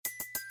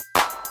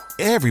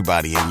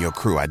Everybody in your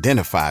crew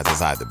identifies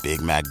as either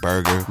Big Mac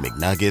Burger,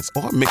 McNuggets,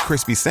 or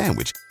McCrispy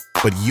Sandwich.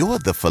 But you're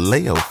the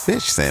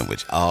Filet-O-Fish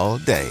Sandwich all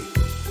day.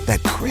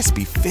 That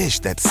crispy fish,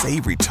 that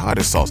savory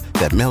tartar sauce,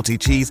 that melty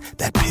cheese,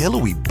 that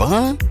pillowy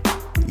bun.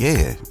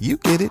 Yeah, you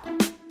get it.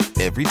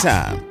 Every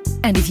time.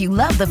 And if you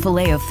love the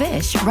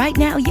Filet-O-Fish, right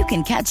now you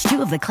can catch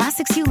two of the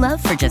classics you love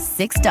for just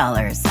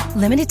 $6.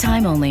 Limited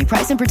time only.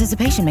 Price and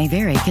participation may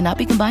vary. Cannot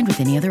be combined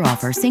with any other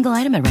offer. Single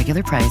item at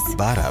regular price.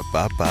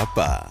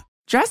 Ba-da-ba-ba-ba.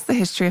 Dress the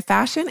History of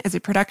Fashion is a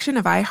production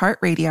of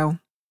iHeartRadio.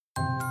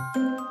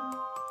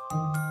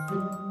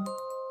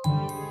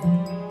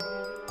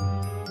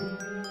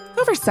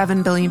 Over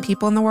 7 billion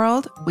people in the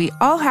world, we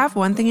all have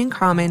one thing in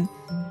common.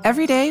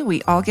 Every day,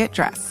 we all get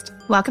dressed.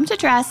 Welcome to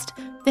Dressed,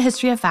 the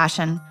History of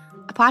Fashion,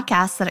 a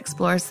podcast that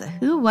explores the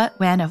who, what,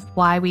 when of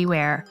why we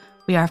wear.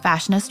 We are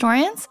fashion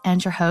historians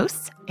and your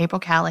hosts, April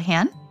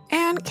Callahan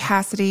and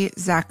Cassidy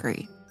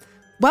Zachary.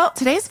 Well,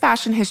 today's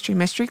fashion history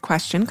mystery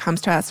question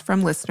comes to us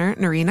from listener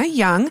Narina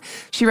Young.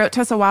 She wrote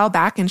to us a while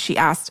back and she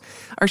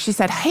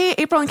said, "Hey,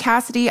 April and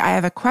Cassidy, I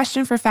have a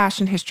question for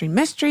fashion history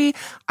mystery.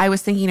 I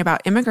was thinking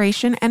about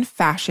immigration and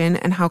fashion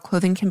and how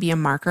clothing can be a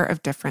marker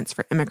of difference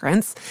for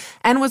immigrants,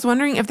 and was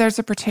wondering if there's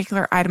a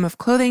particular item of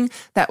clothing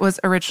that was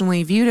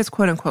originally viewed as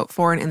quote unquote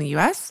foreign in the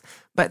US,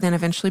 but then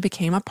eventually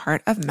became a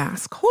part of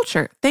mass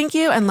culture. Thank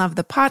you and love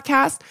the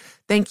podcast."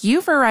 Thank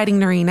you for writing,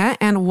 Narina,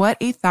 and what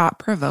a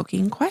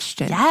thought-provoking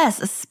question.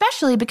 Yes,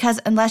 especially because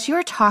unless you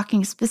are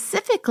talking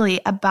specifically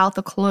about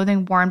the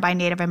clothing worn by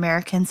Native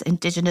Americans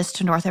indigenous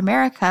to North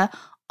America,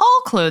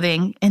 all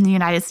clothing in the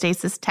United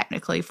States is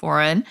technically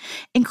foreign,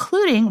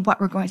 including what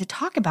we're going to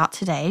talk about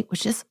today,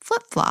 which is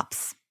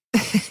flip-flops.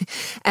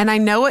 And I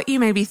know what you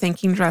may be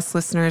thinking, dress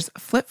listeners.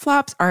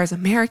 Flip-flops are as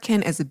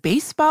American as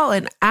baseball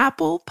and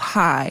apple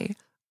pie.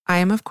 I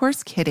am, of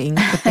course, kidding,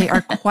 but they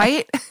are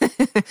quite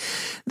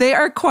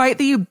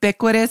the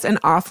ubiquitous and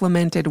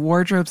oft-lamented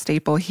wardrobe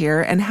staple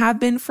here and have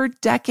been for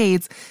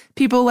decades.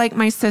 People like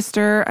my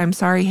sister, I'm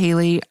sorry,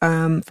 Haley,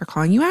 for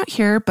calling you out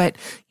here, but,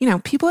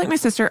 people like my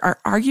sister are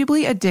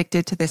arguably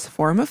addicted to this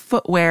form of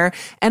footwear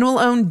and will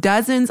own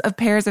dozens of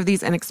pairs of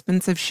these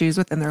inexpensive shoes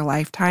within their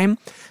lifetime.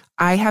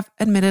 I have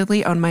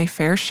admittedly owned my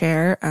fair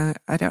share.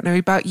 I don't know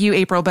about you,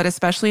 April, but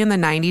especially in the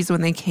 90s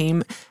when they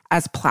came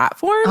as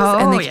platforms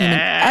and they came in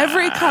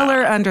every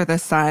color under the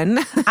sun.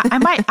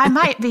 I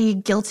might be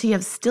guilty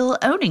of still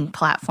owning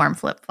platform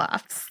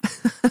flip-flops.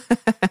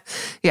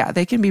 Yeah,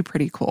 they can be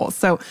pretty cool.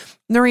 So,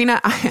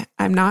 Narina,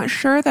 I'm not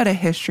sure that a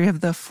history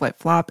of the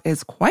flip-flop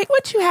is quite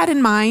what you had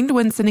in mind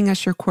when sending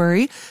us your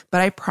query,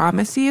 but I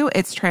promise you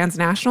its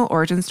transnational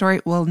origin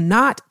story will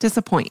not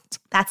disappoint.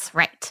 That's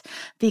right,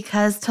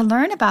 because to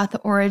learn about the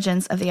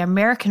origins of the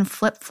American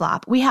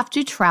flip-flop, we have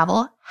to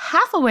travel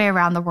half a way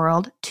around the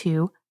world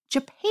to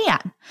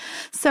Japan.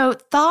 So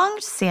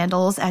thonged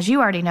sandals, as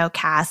you already know,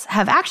 Cass,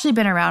 have actually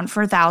been around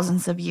for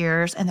thousands of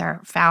years, and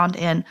they're found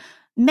in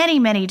many,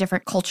 many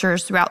different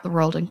cultures throughout the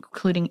world,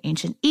 including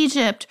ancient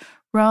Egypt,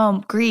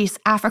 Rome, Greece,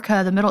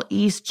 Africa, the Middle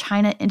East,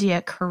 China,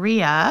 India,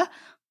 Korea.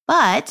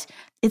 But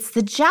it's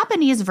the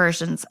Japanese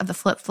versions of the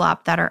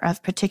flip-flop that are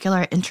of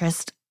particular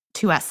interest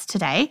to us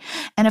today.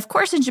 And of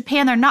course, in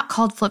Japan, they're not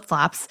called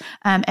flip-flops.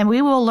 And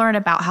we will learn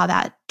about how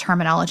that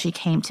terminology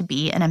came to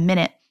be in a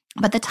minute.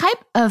 But the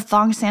type of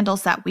thong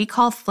sandals that we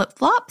call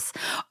flip-flops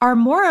are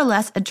more or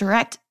less a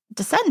direct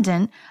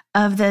descendant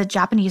of the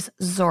Japanese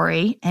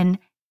zori and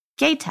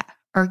geta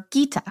or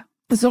gita.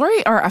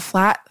 Zori are a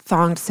flat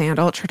thonged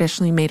sandal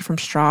traditionally made from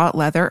straw,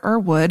 leather, or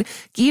wood.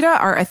 Gita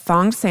are a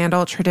thonged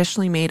sandal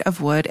traditionally made of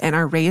wood and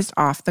are raised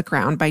off the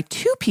ground by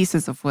two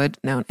pieces of wood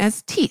known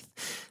as teeth.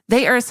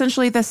 They are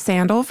essentially the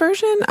sandal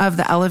version of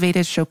the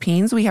elevated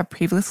chopines we have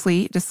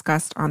previously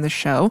discussed on the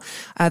show.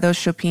 Those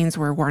chopines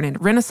were worn in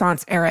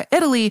Renaissance-era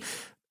Italy,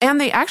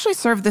 and they actually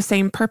serve the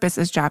same purpose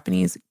as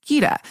Japanese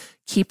gita: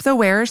 keep the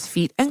wearer's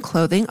feet and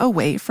clothing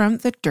away from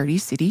the dirty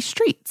city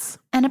streets.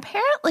 And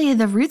apparently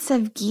the roots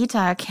of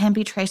gita can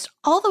be traced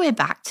all the way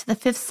back to the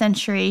 5th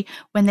century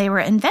when they were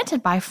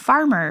invented by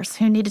farmers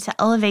who needed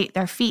to elevate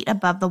their feet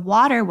above the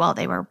water while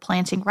they were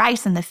planting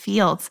rice in the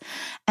fields.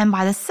 And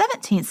by the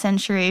 17th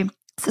century,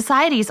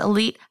 society's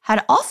elite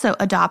had also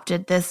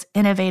adopted this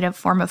innovative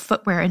form of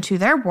footwear into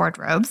their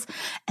wardrobes.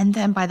 And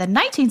then by the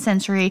 19th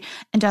century,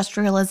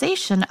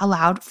 industrialization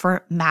allowed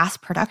for mass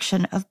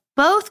production of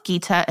both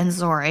gita and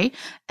zori,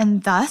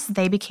 and thus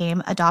they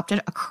became adopted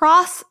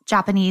across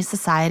Japanese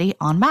society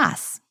en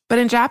masse. But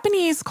in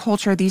Japanese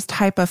culture, these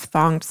type of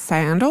thonged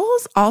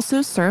sandals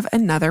also serve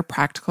another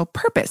practical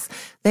purpose.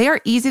 They are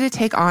easy to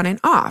take on and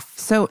off.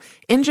 So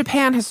in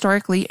Japan,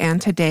 historically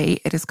and today,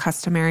 it is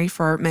customary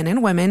for men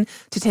and women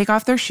to take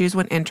off their shoes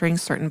when entering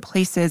certain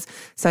places,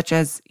 such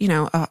as,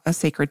 a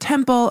sacred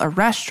temple, a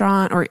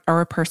restaurant,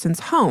 or a person's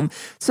home.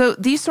 So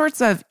these sorts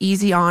of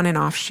easy on and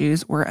off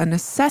shoes were a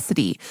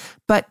necessity.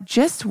 But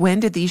just when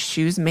did these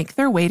shoes make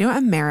their way to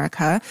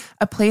America,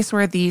 a place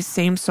where these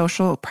same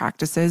social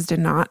practices did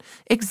not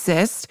exist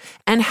exist?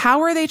 And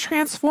how are they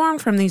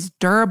transformed from these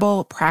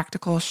durable,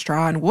 practical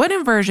straw and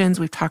wooden versions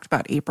we've talked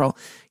about, April,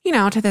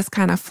 to this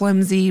kind of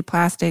flimsy,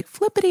 plastic,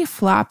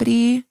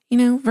 flippity-floppity,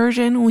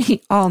 version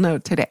we all know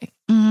today?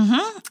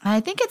 I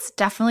think it's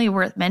definitely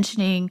worth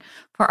mentioning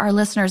for our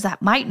listeners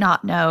that might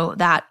not know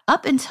that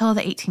up until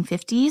the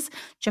 1850s,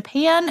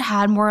 Japan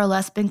had more or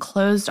less been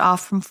closed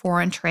off from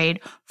foreign trade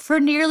for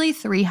nearly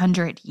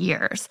 300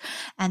 years.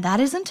 And that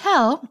is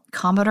until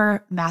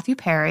Commodore Matthew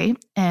Perry,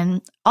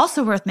 and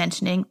also worth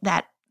mentioning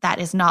that that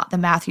is not the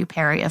Matthew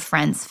Perry of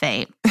Friends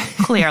fame,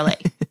 clearly,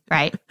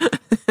 right?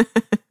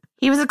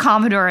 He was a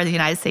Commodore of the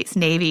United States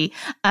Navy,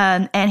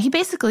 and he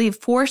basically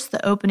forced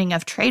the opening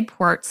of trade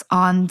ports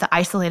on the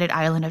isolated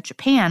island of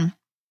Japan.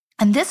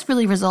 And this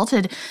really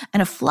resulted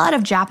in a flood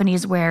of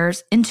Japanese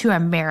wares into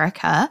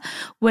America,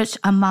 which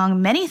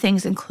among many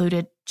things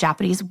included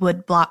Japanese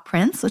woodblock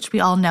prints, which we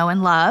all know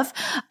and love,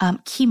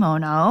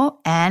 kimono,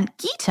 and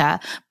gita.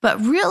 But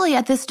really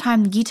at this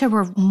time, gita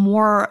were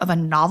more of a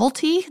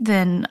novelty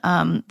than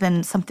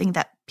something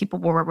that people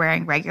were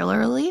wearing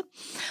regularly.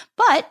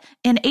 But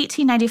in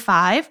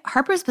 1895,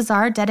 Harper's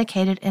Bazaar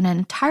dedicated an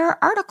entire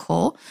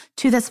article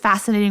to this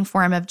fascinating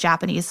form of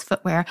Japanese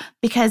footwear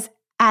because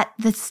at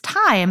this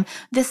time,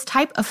 this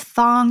type of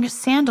thong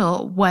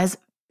sandal was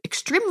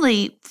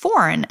extremely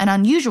foreign and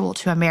unusual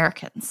to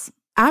Americans.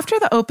 After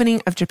the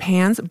opening of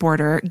Japan's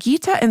border,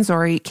 gita and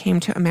zori came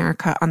to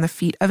America on the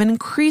feet of an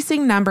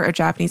increasing number of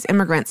Japanese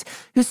immigrants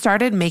who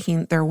started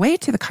making their way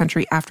to the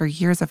country after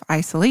years of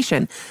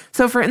isolation.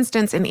 So, for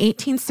instance, in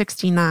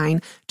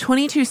 1869,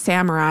 22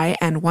 samurai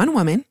and one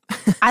woman.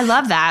 I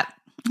love that.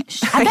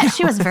 I bet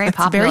she was very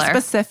popular. It's very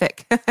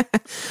specific.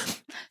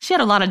 She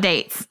had a lot of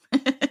dates.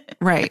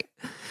 Right.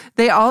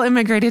 They all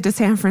immigrated to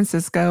San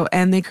Francisco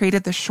and they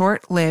created the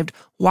short-lived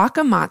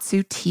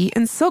Wakamatsu Tea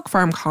and Silk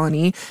Farm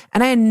Colony.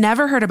 And I had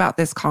never heard about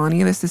this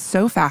colony. This is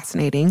so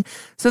fascinating.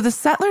 So the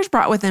settlers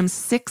brought with them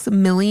 6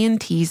 million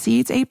tea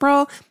seeds,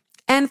 April,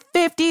 and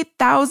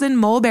 50,000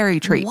 mulberry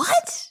trees.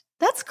 What?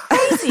 That's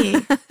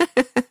crazy.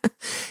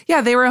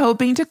 Yeah, they were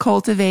hoping to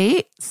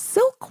cultivate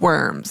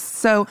silkworms.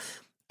 So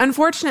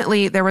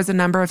unfortunately, there was a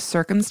number of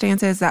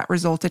circumstances that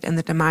resulted in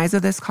the demise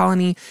of this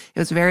colony. It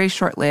was very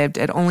short-lived.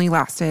 It only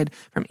lasted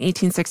from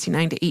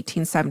 1869 to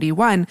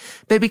 1871.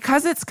 But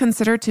because it's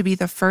considered to be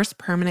the first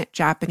permanent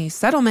Japanese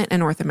settlement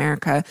in North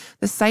America,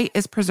 the site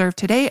is preserved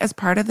today as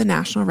part of the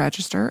National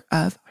Register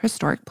of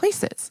Historic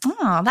Places.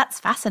 Oh,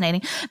 that's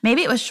fascinating.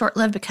 Maybe it was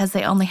short-lived because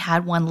they only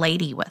had one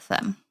lady with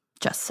them.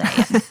 Just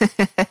saying.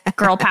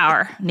 Girl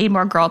power. Need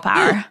more girl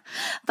power.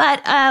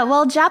 But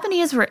while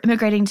Japanese were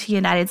immigrating to the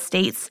United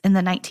States in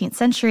the 19th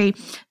century,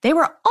 they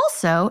were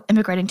also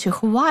immigrating to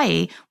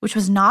Hawaii, which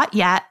was not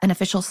yet an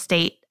official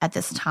state at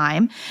this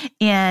time.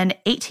 In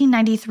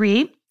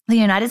 1893, the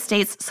United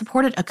States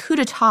supported a coup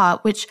d'etat,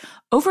 which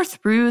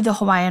overthrew the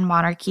Hawaiian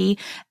monarchy,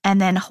 and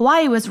then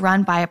Hawaii was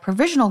run by a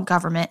provisional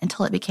government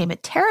until it became a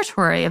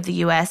territory of the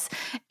U.S.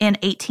 in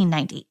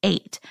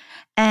 1898.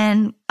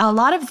 And a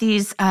lot of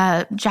these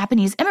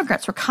Japanese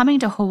immigrants were coming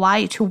to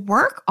Hawaii to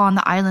work on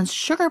the island's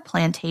sugar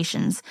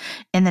plantations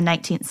in the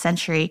 19th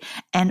century.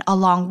 And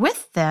along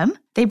with them,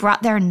 they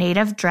brought their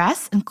native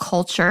dress and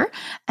culture,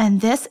 and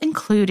this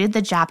included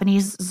the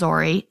Japanese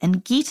zori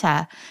and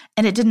gita.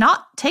 And it did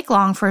not take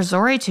long for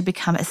zori to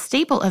become a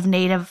staple of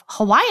native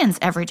Hawaiians'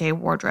 everyday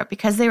wardrobe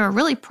because they were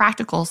really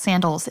practical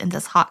sandals in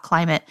this hot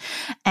climate.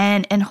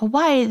 And in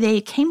Hawaii,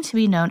 they came to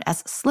be known as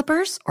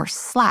slippers or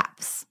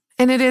slaps.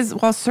 And it is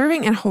while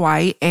serving in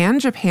Hawaii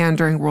and Japan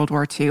during World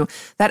War II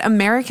that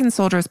American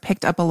soldiers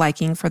picked up a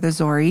liking for the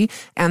zori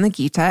and the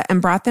gita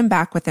and brought them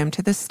back with them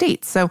to the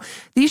States. So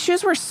these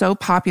shoes were so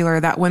popular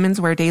that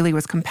Women's Wear Daily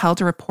was compelled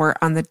to report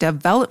on the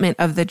development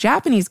of the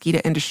Japanese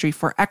gita industry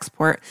for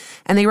export.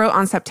 And they wrote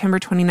on September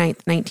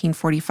 29th,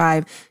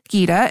 1945,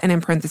 gita, and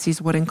in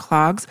parentheses, wooden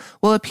clogs,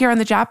 will appear on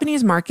the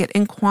Japanese market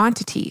in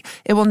quantity.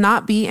 It will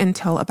not be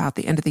until about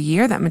the end of the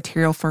year that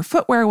material for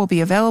footwear will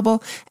be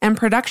available, and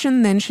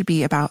production then should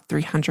be about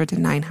 300 to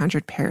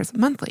 900 pairs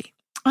monthly.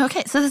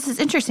 Okay, so this is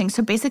interesting.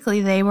 So basically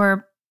they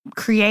were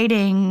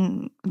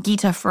creating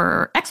gita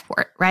for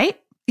export, right?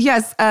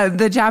 Yes,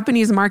 the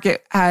Japanese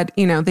market had,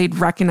 they'd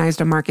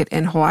recognized a market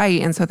in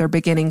Hawaii, and so they're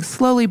beginning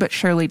slowly but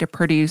surely to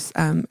produce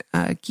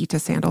gita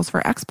sandals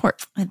for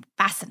export.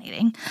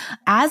 Fascinating.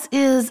 As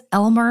is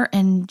Elmer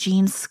and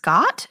Jean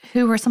Scott,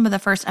 who were some of the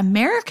first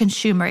American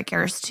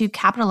shoemakers to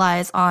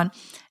capitalize on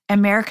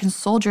American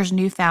soldiers'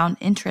 newfound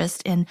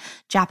interest in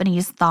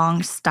Japanese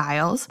thong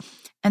styles.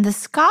 And the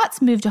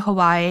Scotts moved to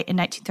Hawaii in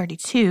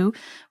 1932,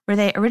 where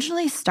they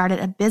originally started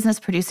a business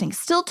producing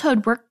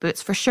steel-toed work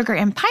boots for sugar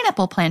and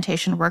pineapple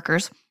plantation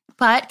workers.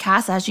 But,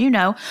 Cass, as you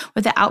know,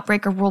 with the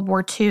outbreak of World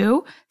War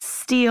II,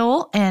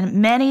 steel and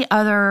many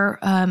other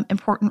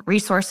important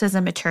resources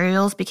and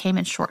materials became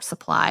in short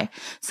supply.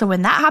 So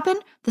when that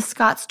happened, the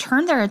Scotts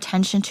turned their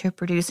attention to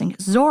producing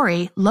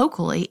zori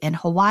locally in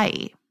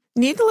Hawaii.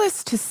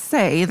 Needless to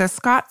say, the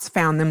Scotts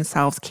found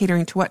themselves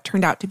catering to what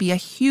turned out to be a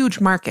huge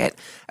market,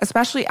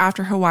 especially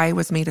after Hawaii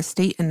was made a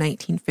state in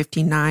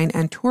 1959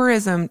 and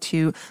tourism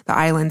to the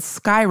island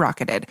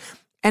skyrocketed.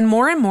 and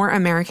more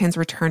Americans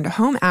return to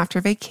home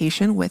after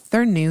vacation with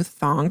their new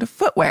thonged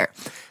footwear.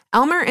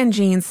 Elmer and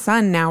Jean's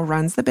son now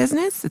runs the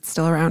business. It's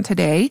still around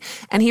today.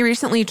 And he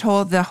recently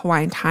told the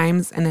Hawaiian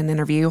Times in an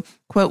interview,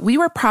 quote, "We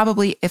were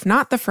probably, if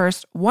not the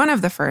first, one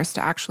of the first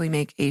to actually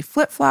make a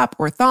flip-flop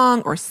or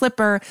thong or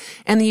slipper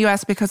in the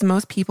U.S. because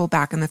most people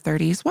back in the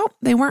 30s, well,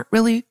 they weren't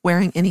really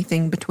wearing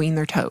anything between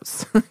their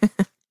toes."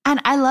 And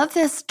I love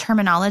this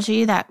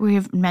terminology that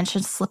we've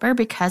mentioned slipper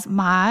because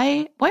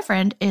my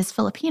boyfriend is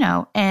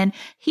Filipino and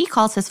he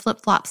calls his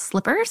flip-flops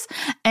slippers.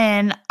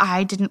 And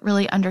I didn't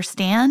really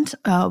understand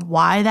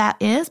why that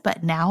is,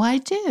 but now I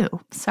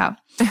do. So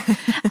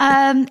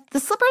the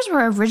slippers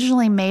were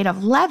originally made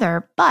of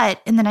leather,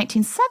 but in the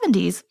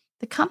 1970s,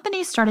 the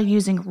company started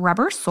using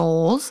rubber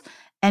soles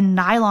and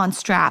nylon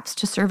straps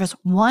to service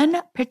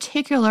one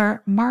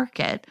particular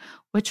market,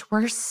 which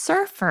were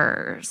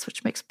surfers,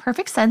 which makes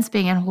perfect sense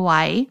being in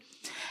Hawaii.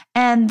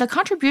 And the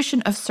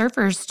contribution of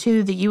surfers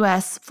to the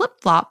U.S.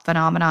 flip-flop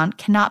phenomenon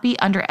cannot be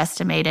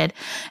underestimated.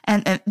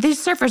 And these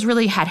surfers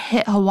really had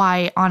hit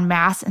Hawaii en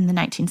masse in the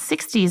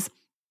 1960s.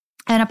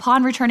 And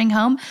upon returning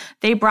home,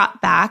 they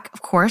brought back,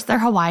 of course, their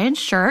Hawaiian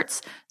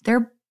shirts,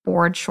 their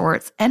board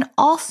shorts, and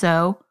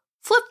also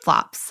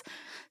flip-flops.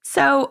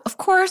 So, of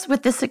course,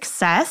 with this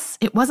success,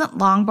 it wasn't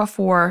long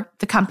before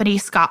the company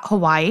Scott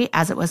Hawaii,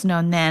 as it was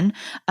known then,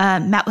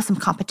 met with some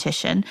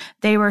competition.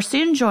 They were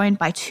soon joined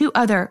by two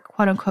other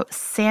quote-unquote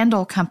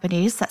sandal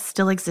companies that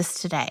still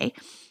exist today.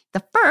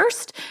 The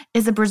first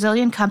is a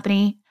Brazilian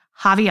company,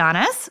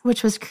 Havaianas,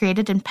 which was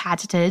created and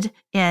patented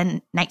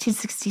in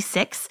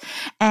 1966,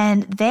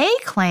 and they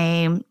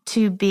claim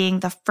to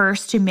being the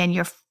first to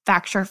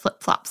manufacture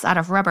flip-flops out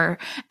of rubber.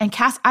 And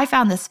Cass, I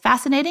found this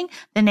fascinating.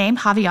 The name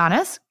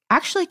Havaianas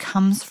actually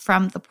comes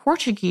from the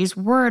Portuguese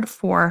word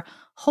for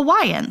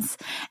Hawaiians.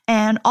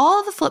 And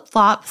all the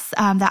flip-flops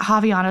that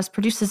Havaianas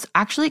produces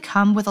actually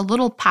come with a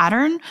little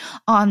pattern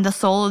on the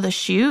sole of the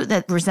shoe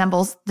that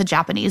resembles the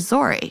Japanese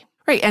zori.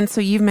 Right. And so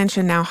you've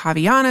mentioned now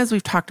Havaianas.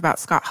 We've talked about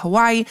Scott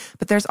Hawaii,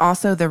 but there's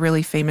also the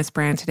really famous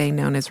brand today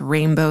known as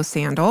Rainbow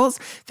Sandals,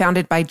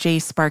 founded by J.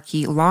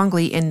 Sparky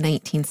Longley in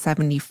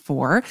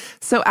 1974.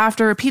 So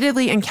after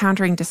repeatedly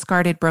encountering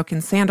discarded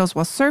broken sandals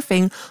while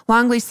surfing,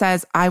 Longley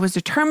says, "I was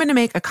determined to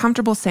make a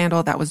comfortable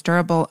sandal that was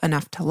durable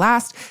enough to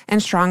last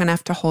and strong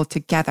enough to hold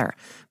together."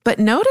 But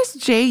notice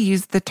Jay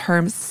used the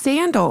term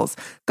sandals.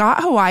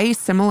 Scott Hawaii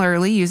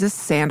similarly uses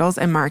sandals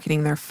in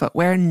marketing their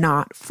footwear,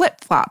 not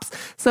flip-flops.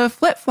 So if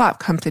flip-flop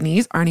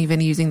companies aren't even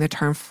using the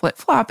term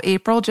flip-flop,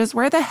 April, just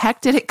where the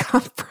heck did it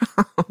come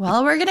from?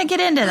 Well, we're going to get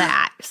into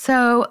that.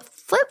 So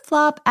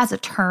flip-flop as a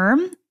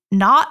term,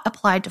 not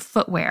applied to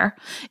footwear,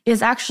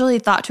 is actually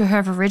thought to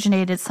have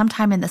originated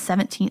sometime in the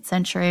 17th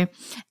century.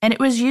 And it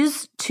was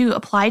used to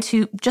apply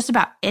to just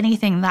about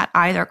anything that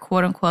either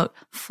quote-unquote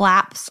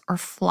flaps or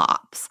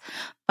flops.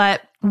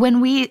 But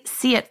when we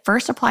see it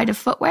first applied to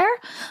footwear,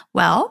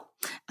 well,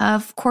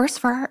 of course,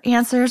 for our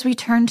answers, we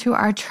turn to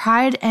our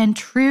tried and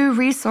true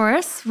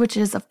resource, which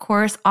is, of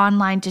course,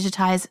 online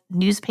digitized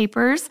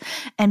newspapers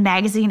and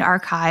magazine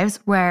archives,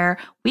 where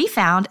we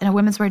found in a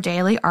Women's Wear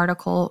Daily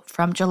article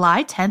from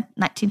July 10th,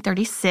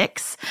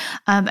 1936,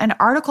 an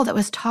article that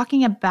was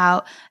talking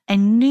about a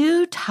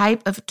new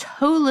type of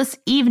toeless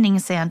evening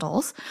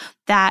sandals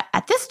that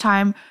at this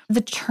time,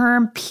 the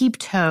term peep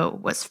toe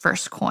was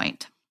first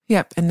coined.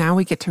 Yep. And now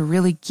we get to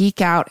really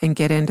geek out and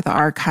get into the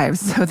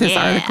archives. So this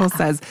article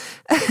says,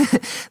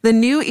 the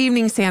new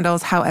evening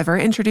sandals, however,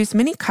 introduce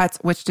many cuts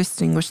which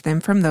distinguish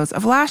them from those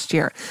of last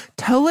year.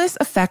 Toeless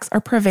effects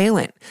are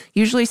prevalent,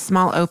 usually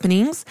small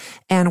openings,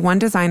 and one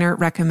designer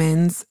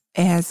recommends,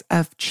 as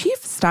of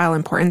chief style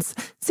importance,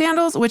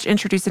 sandals which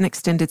introduce an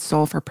extended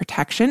sole for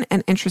protection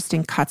and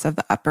interesting cuts of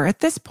the upper at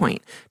this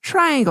point.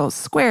 Triangles,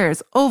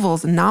 squares,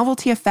 ovals,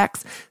 novelty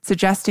effects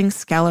suggesting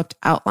scalloped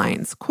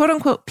outlines.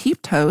 Quote-unquote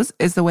peep toes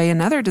is the way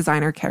another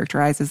designer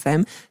characterizes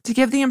them to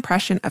give the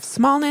impression of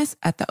smallness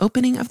at the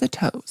opening of the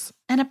toes.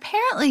 And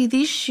apparently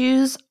these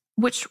shoes,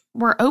 which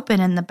were open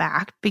in the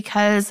back,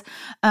 because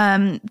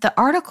the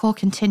article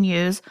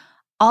continues,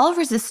 all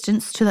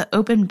resistance to the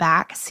open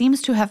back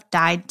seems to have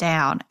died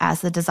down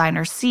as the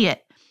designers see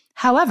it.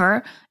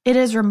 However, it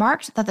is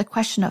remarked that the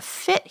question of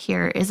fit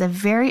here is a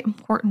very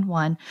important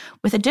one,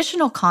 with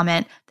additional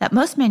comment that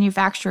most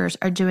manufacturers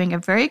are doing a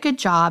very good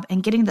job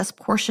in getting this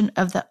portion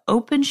of the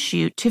open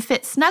shoe to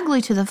fit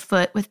snugly to the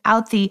foot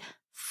without the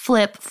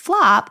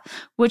flip-flop,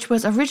 which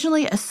was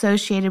originally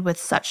associated with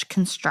such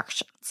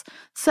constructions.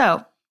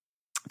 So,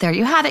 there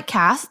you have it,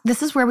 Cass.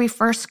 This is where we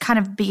first kind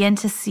of begin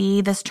to see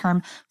this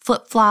term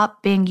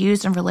flip-flop being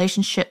used in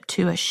relationship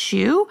to a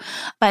shoe,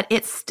 but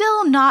it's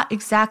still not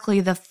exactly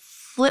the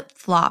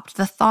flip-flopped,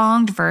 the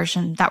thonged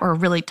version that we're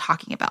really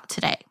talking about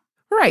today.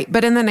 Right.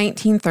 But in the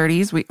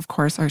 1930s, we, of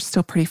course, are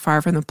still pretty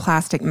far from the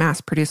plastic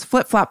mass-produced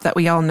flip-flop that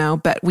we all know,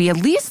 but we at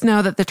least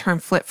know that the term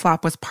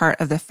flip-flop was part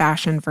of the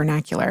fashion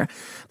vernacular.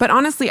 But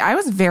honestly, I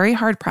was very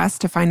hard-pressed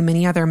to find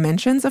many other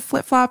mentions of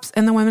flip-flops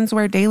in the Women's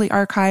Wear Daily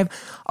Archive,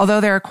 although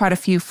there are quite a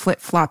few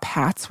flip-flop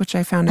hats, which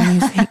I found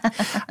amusing.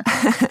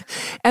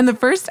 And the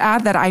first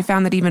ad that I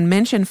found that even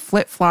mentioned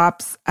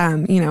flip-flops,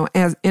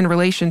 as in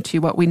relation to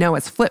what we know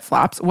as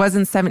flip-flops, was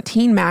in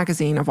 17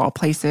 magazine, of all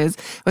places.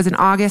 It was in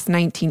August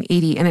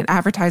 1980, and it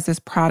advertised this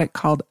product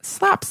called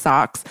Slap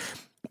Socks.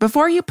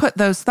 Before you put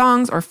those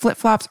thongs or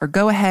flip-flops or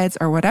go-aheads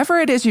or whatever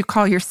it is you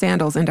call your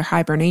sandals into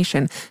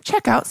hibernation,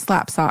 check out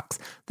Slap Socks,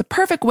 the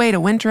perfect way to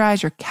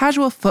winterize your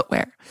casual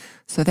footwear.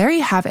 So there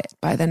you have it.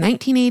 By the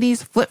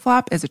 1980s,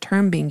 flip-flop is a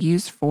term being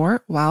used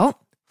for, well,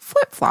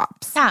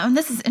 flip-flops. Yeah, and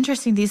this is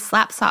interesting, these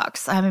slap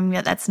socks. I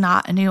mean, that's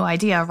not a new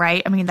idea,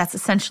 right? I mean, that's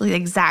essentially the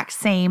exact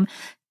same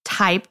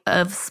type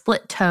of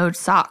split-toed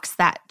socks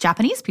that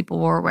Japanese people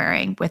were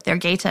wearing with their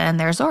Geita and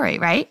their Zori,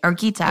 right? Or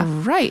Gita.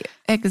 Right,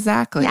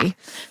 exactly. Yeah.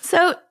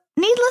 So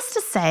needless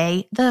to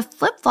say, the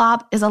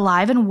flip-flop is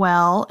alive and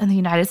well in the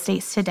United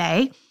States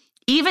today,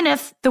 even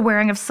if the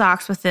wearing of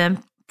socks with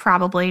them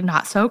probably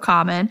not so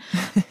common.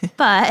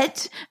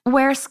 But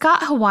where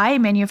Scott Hawaii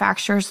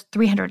manufactures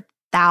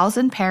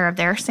 300,000 pair of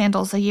their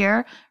sandals a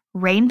year,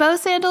 Rainbow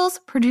Sandals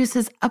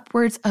produces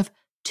upwards of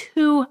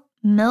 2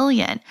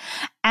 million.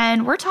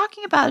 And we're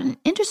talking about an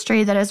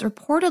industry that is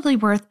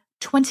reportedly worth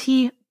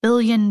 $20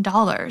 billion.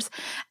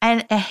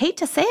 And I hate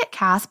to say it,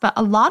 Cass, but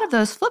a lot of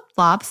those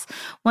flip-flops,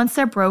 once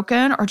they're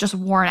broken or just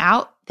worn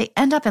out, they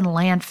end up in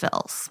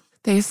landfills.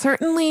 They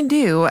certainly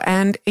do.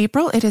 And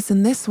April, it is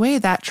in this way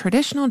that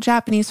traditional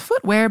Japanese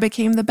footwear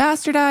became the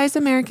bastardized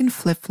American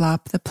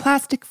flip-flop, the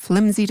plastic,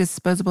 flimsy,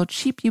 disposable,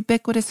 cheap,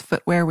 ubiquitous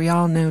footwear we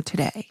all know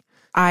today.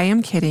 I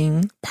am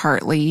kidding,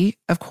 partly.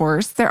 Of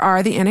course, there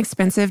are the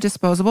inexpensive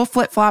disposable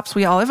flip-flops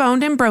we all have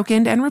owned and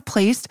broken and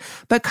replaced,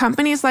 but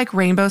companies like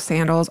Rainbow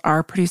Sandals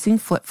are producing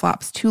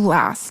flip-flops to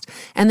last.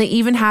 And they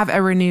even have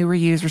a renew,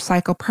 reuse,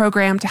 recycle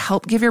program to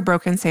help give your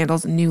broken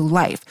sandals new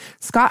life.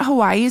 Scott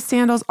Hawaii's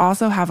sandals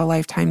also have a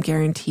lifetime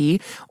guarantee.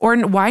 Or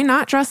why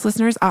not dress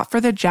listeners out for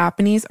the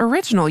Japanese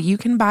original? You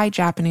can buy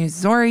Japanese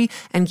Zori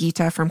and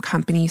Gita from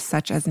companies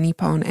such as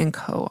Nippon &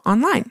 Co.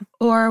 online.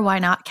 Or why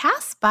not,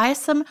 Cass, buy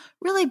some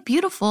really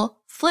beautiful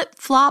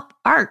flip-flop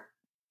art.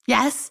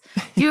 Yes,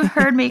 you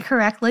heard me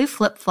correctly,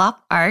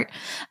 flip-flop art,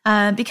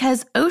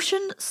 because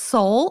Ocean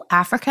Sole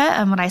Africa,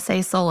 and when I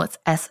say soul, it's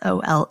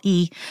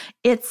S-O-L-E,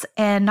 it's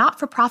a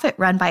not-for-profit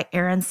run by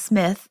Aaron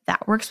Smith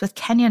that works with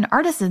Kenyan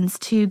artisans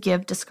to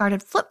give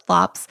discarded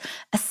flip-flops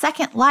a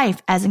second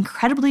life as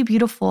incredibly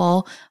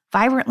beautiful,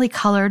 vibrantly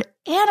colored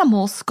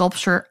animal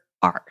sculpture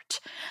art.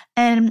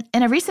 And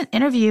in a recent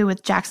interview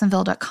with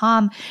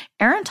Jacksonville.com,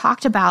 Aaron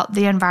talked about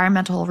the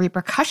environmental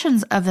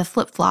repercussions of the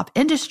flip-flop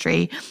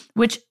industry,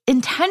 which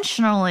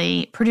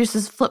intentionally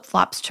produces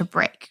flip-flops to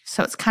break.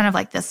 So it's kind of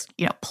like this,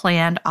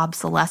 planned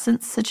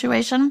obsolescence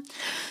situation.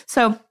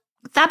 So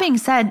that being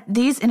said,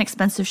 these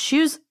inexpensive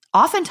shoes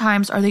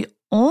oftentimes are the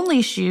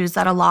only shoes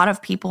that a lot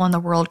of people in the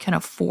world can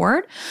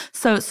afford.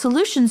 So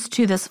solutions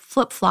to this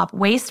flip-flop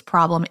waste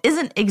problem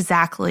isn't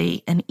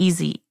exactly an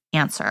easy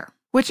answer.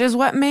 Which is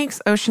what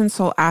makes Ocean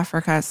Sole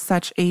Africa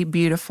such a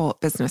beautiful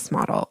business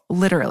model,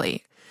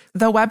 literally.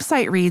 The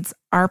website reads,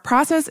 "Our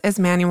process is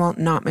manual,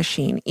 not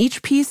machine.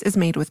 Each piece is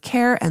made with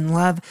care and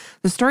love.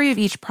 The story of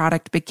each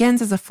product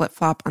begins as a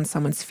flip-flop on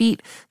someone's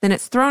feet, then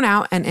it's thrown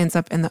out and ends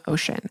up in the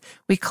ocean.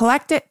 We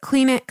collect it,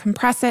 clean it,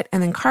 compress it,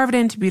 and then carve it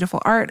into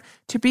beautiful art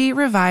to be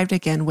revived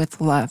again with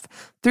love.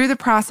 Through the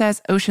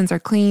process, oceans are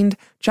cleaned,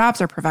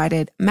 jobs are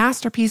provided,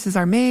 masterpieces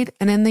are made,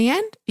 and in the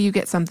end, you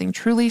get something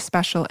truly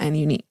special and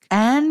unique."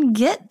 And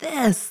get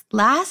this,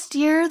 last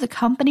year, the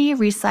company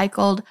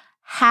recycled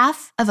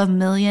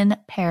 500,000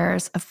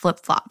 pairs of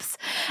flip-flops.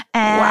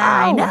 And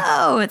wow. I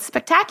know, it's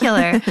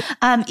spectacular.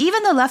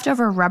 Even the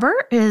leftover rubber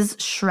is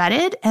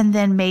shredded and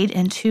then made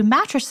into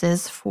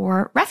mattresses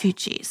for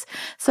refugees.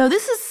 So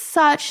this is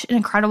such an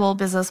incredible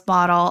business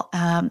model,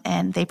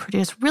 and they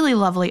produce really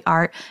lovely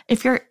art.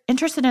 If you're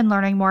interested in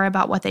learning more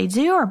about what they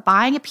do or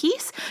buying a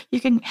piece, you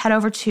can head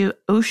over to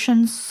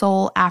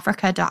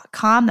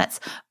oceansoleafrica.com. That's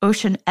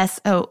ocean,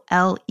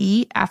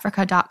 S-O-L-E,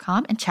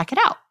 Africa.com, and check it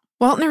out.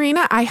 Well,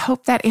 Narina, I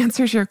hope that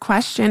answers your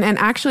question. And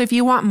actually, if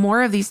you want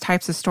more of these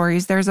types of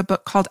stories, there's a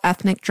book called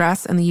Ethnic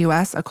Dress in the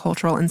U.S., a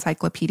Cultural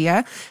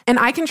Encyclopedia. And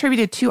I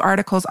contributed 2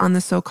 articles on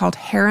the so-called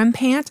harem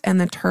pant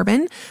and the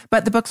turban.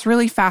 But the book's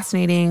really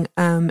fascinating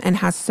and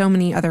has so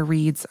many other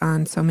reads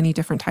on so many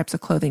different types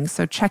of clothing.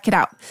 So check it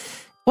out.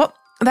 Well,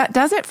 that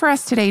does it for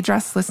us today,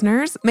 dress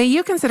listeners. May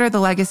you consider the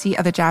legacy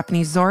of the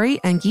Japanese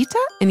Zori and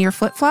Gita in your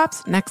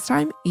flip-flops next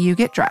time you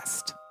get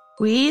dressed.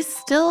 We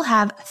still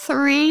have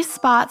 3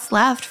 spots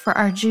left for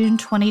our June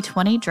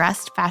 2020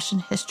 Dressed Fashion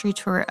History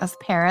Tour of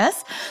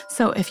Paris.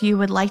 So if you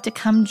would like to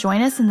come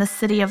join us in the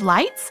City of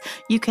Lights,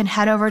 you can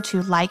head over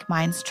to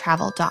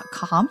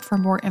likemindstravel.com for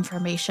more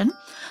information.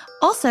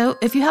 Also,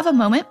 if you have a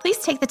moment, please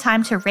take the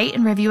time to rate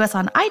and review us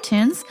on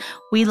iTunes.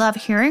 We love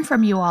hearing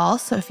from you all,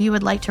 so if you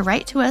would like to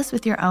write to us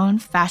with your own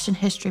fashion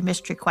history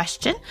mystery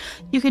question,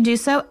 you can do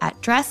so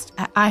at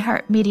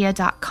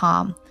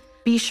dressed@iheartmedia.com.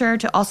 Be sure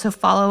to also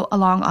follow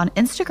along on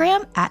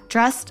Instagram at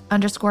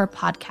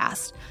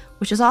dressed_podcast,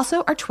 which is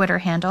also our Twitter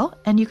handle,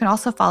 and you can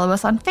also follow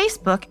us on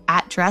Facebook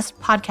at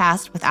Dressed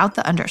Podcast without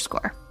the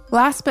underscore.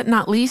 Last but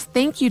not least,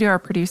 thank you to our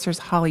producers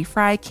Holly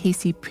Fry,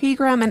 Casey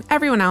Pegram, and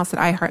everyone else at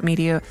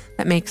iHeartMedia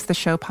that makes the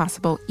show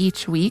possible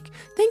each week.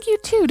 Thank you,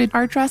 too, to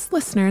our Dressed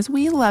listeners.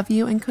 We love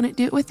you and couldn't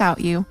do it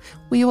without you.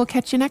 We will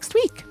catch you next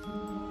week.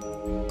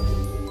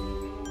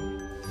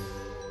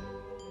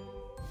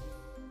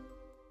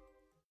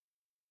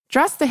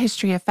 Dress the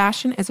History of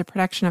Fashion is a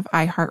production of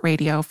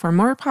iHeartRadio. For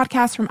more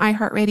podcasts from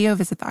iHeartRadio,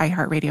 visit the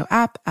iHeartRadio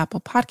app,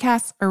 Apple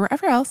Podcasts, or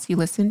wherever else you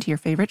listen to your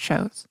favorite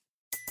shows.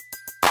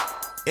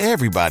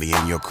 Everybody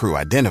in your crew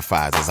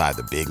identifies as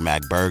either Big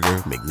Mac Burger,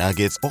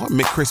 McNuggets, or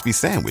McCrispy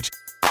Sandwich.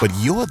 But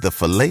you're the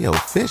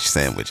Filet-O-Fish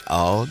Sandwich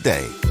all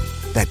day.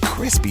 That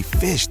crispy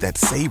fish, that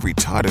savory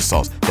tartar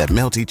sauce, that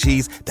melty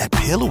cheese, that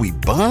pillowy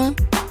bun.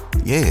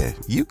 Yeah,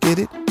 you get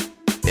it.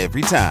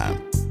 Every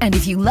time. And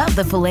if you love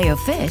the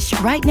Filet-O-Fish,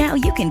 right now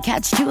you can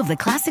catch 2 of the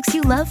classics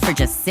you love for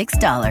just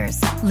 $6.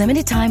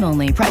 Limited time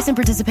only. Price and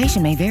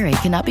participation may vary.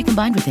 Cannot be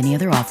combined with any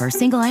other offer.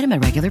 Single item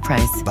at regular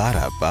price.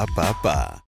 Ba-da-ba-ba-ba.